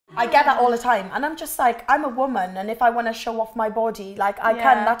I get that all the time, and I'm just like, I'm a woman, and if I want to show off my body, like I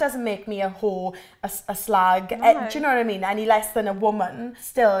can. That doesn't make me a whore, a slag. No. Do you know what I mean? Any less than a woman.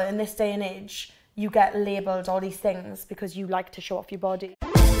 Still, in this day and age, you get labelled all these things because you like to show off your body.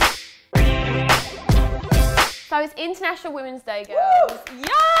 So it's International Women's Day, girls. Woo!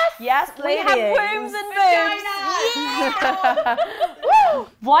 Yes! Yes, We ladies. have wombs and boobs. Yeah! Woo!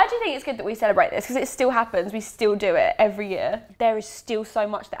 Why do you think it's good that we celebrate this? Because it still happens. We still do it every year. There is still so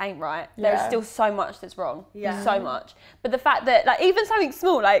much that ain't right. There is still so much that's wrong. Yeah. So much. But the fact that, like, even something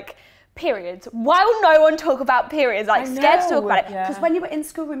small, like periods. Why will no one talk about periods? Like, scared to talk about it. Because when you were in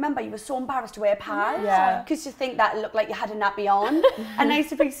school, remember, you were so embarrassed to wear pads. Yeah. Because you think that it looked like you had a nappy on. And I used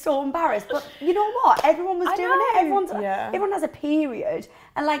to be so embarrassed. But you know what? Everyone was doing it. Everyone has a period.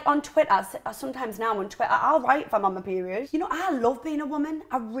 And like on Twitter, sometimes now on Twitter, I'll write if I'm on my period. You know, I love being a woman.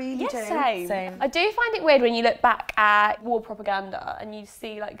 I really do. Same. I do find it weird when you look back at war propaganda and you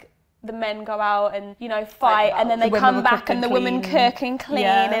see like the men go out and, you know, fight, and then they come back and the women cook and clean.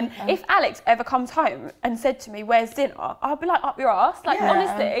 And if Alex ever comes home and said to me, "Where's dinner?" I'll be like, "Up your ass." Like,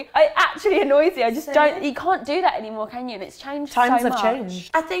 honestly, it actually annoys you. I just don't, you can't do that anymore, can you? And it's changed so much. Times have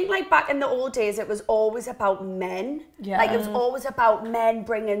changed. I think like back in the old days, it was always about men. Like it was always about men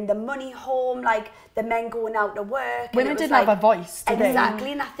bringing the money home, like the men going out to work. Women didn't have a voice, did they?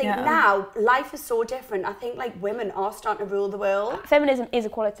 Exactly, and I think now life is so different. I think like women are starting to rule the world. Feminism is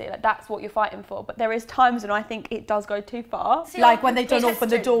equality, like that's what you're fighting for, but there is times when I think it does go too far. Like when they don't open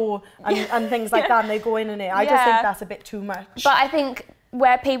the door and things like that, and they go in it. I just think that's a bit too much. But I think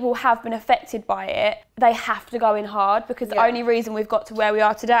where people have been affected by it, they have to go in hard, because the only reason we've got to where we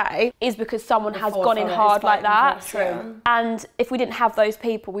are today is because someone has gone in hard like that. True. And if we didn't have those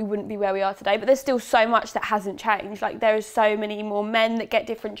people, we wouldn't be where we are today. But there's still so much that hasn't changed. Like there is so many more men that get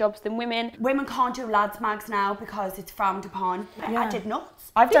different jobs than women. Women can't do lads mags now because it's frowned upon. I did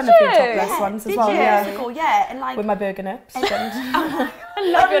nuts. I've done a few topless ones as well. And like with my burger nips. I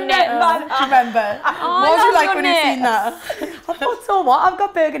love your nips. Do you remember? What was you like when you seen that? I thought, so what? I've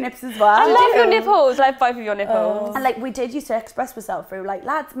got burger nips as well. I love your nipples. I have both of your nipples. And like we did used to express myself through like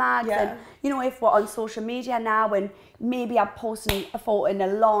lads mags, and you know, if we're on social media now and maybe I'm posting a photo in the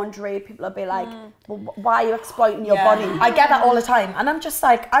laundry, people will be like, well, why are you exploiting your body? I get that all the time, and I'm just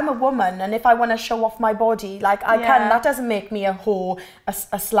like, I'm a woman, and if I want to show off my body, like I can. That doesn't make me a whore,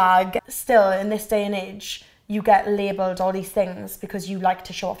 a slag. Still, in this day and age, you get labelled all these things because you like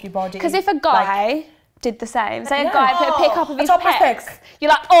to show off your body. Because if a guy did the same, say a guy put a pic up of his pecs, you're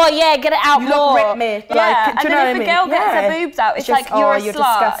like, oh yeah, get it out you more. You look ripped, mate. Like, and then if a girl gets her boobs out, it's just, like, you're a slut.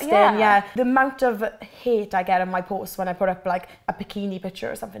 Disgusting. Yeah. The amount of hate I get on my posts when I put up like a bikini picture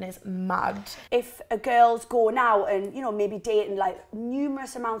or something is mad. If a girl's going out and, you know, maybe dating like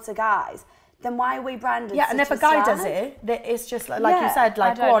numerous amounts of guys, then why are we branded? Yeah, and if a guy does it, it's just like you said,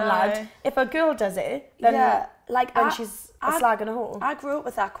 like, go on, lad. If a girl does it, then she's a slag and a whore. I grew up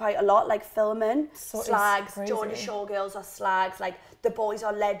with that quite a lot, like filming. Slags, Geordie showgirls are slags, like the boys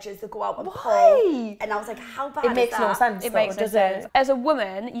are ledgers that go out and pull. And I was like, how bad is that? It makes no sense. It makes no sense. As a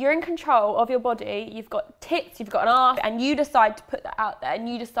woman, you're in control of your body, you've got tits, you've got an arse, and you decide to put that out there and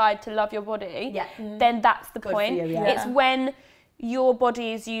you decide to love your body, then that's the point. For you, It's when your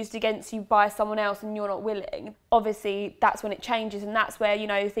body is used against you by someone else and you're not willing. Obviously, that's when it changes, and that's where, you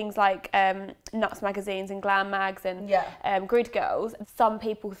know, things like Nuts magazines and Glam mags and Grid Girls, some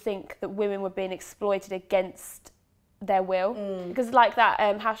people think that women were being exploited against their will, because like that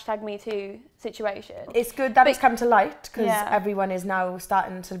 #MeToo situation. It's good that it's come to light, because everyone is now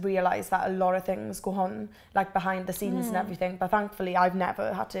starting to realise that a lot of things go on like behind the scenes and everything, but thankfully I've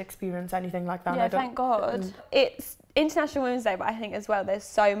never had to experience anything like that. Yeah, thank God. It's International Women's Day, but I think as well there's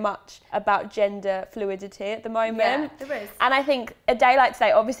so much about gender fluidity at the moment. Yeah, there is. And I think a day like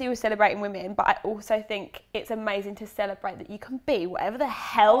today, obviously we're celebrating women, but I also think it's amazing to celebrate that you can be whatever the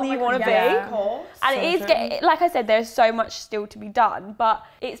hell you want to be. Of course. And it is, like I said, there's so much still to be done, but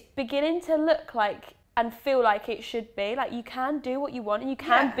it's beginning to look like and feel like it should be. Like, you can do what you want and you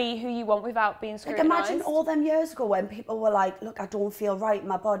can be who you want without being scrutinised. Like, imagine all them years ago when people were like, look, I don't feel right in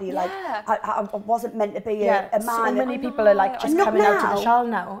my body. Like, I wasn't meant to be a man. So many people are like just coming out of the shell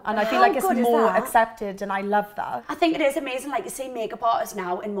now. And I feel like it's more accepted, and I love that. I think it is amazing. Like, you see makeup artists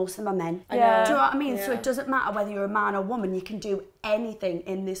now, and most of them are men. Yeah. Do you know what I mean? So it doesn't matter whether you're a man or woman, you can do anything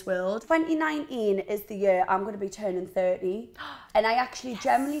in this world. 2019 is the year I'm going to be turning 30. And I actually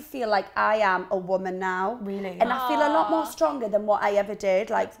generally feel like I am a woman now. Really? And I feel a lot more stronger than what I ever did.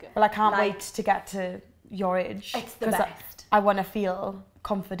 Like, well, I can't wait to get to your age. It's the best. I want to feel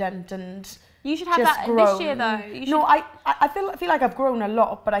confident and You should have just that grown. this year though. No, I feel like I've grown a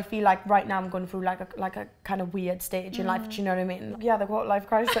lot, but I feel like right now I'm going through like a kind of weird stage in life. Do you know what I mean? Yeah, the quarter life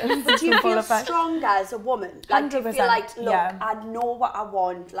crisis. Do you feel stronger as a woman? Like, do you feel like, look, I know what I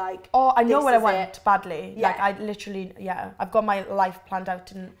want. Like, I know what I want badly. Yeah. Like, I literally, I've got my life planned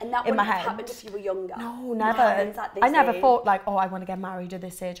out in my head. And that wouldn't have happened if you were younger. No, never. I never thought like, I want to get married at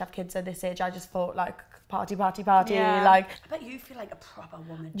this age, have kids at this age. I just thought like party. Yeah. Like, I bet you feel like a proper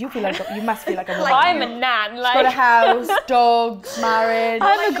woman. You must feel like a woman. Like, I'm a nan. Like, got a house, dogs, married.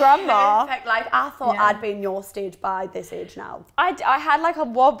 I'm a grandma. Perfect. Like, I thought I'd be in your stage by this age now. I had like a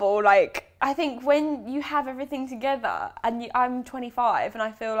wobble. Like, I think when you have everything together, and I'm 25, and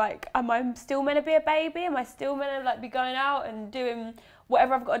I feel like, am I still meant to be a baby? Am I still meant to like be going out and doing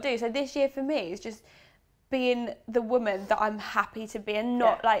whatever I've got to do? So this year for me is just being the woman that I'm happy to be, and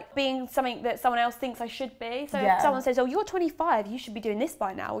not like being something that someone else thinks I should be. So if someone says, oh, you're 25, you should be doing this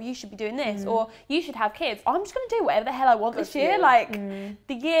by now, or you should be doing this, or you should have kids, I'm just going to do whatever the hell I want this year. Like,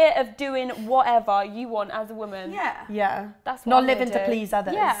 the year of doing whatever you want as a woman. Yeah. That's what not I'm living gonna to do. please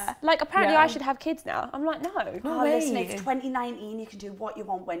others. Yeah. Like, apparently I should have kids now. I'm like, no. Listen, it's 2019, you can do what you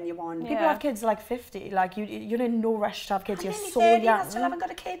want when you want. People have kids like 50. Like, you're in no rush to have kids. You're so 30, young. I still haven't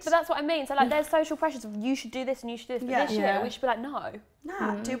got a kid. But that's what I mean. So like, there's social pressures of you should do this and you should do this. But this year we should be like, no.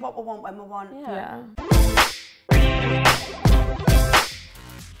 Nah, do what we want when we want. Yeah.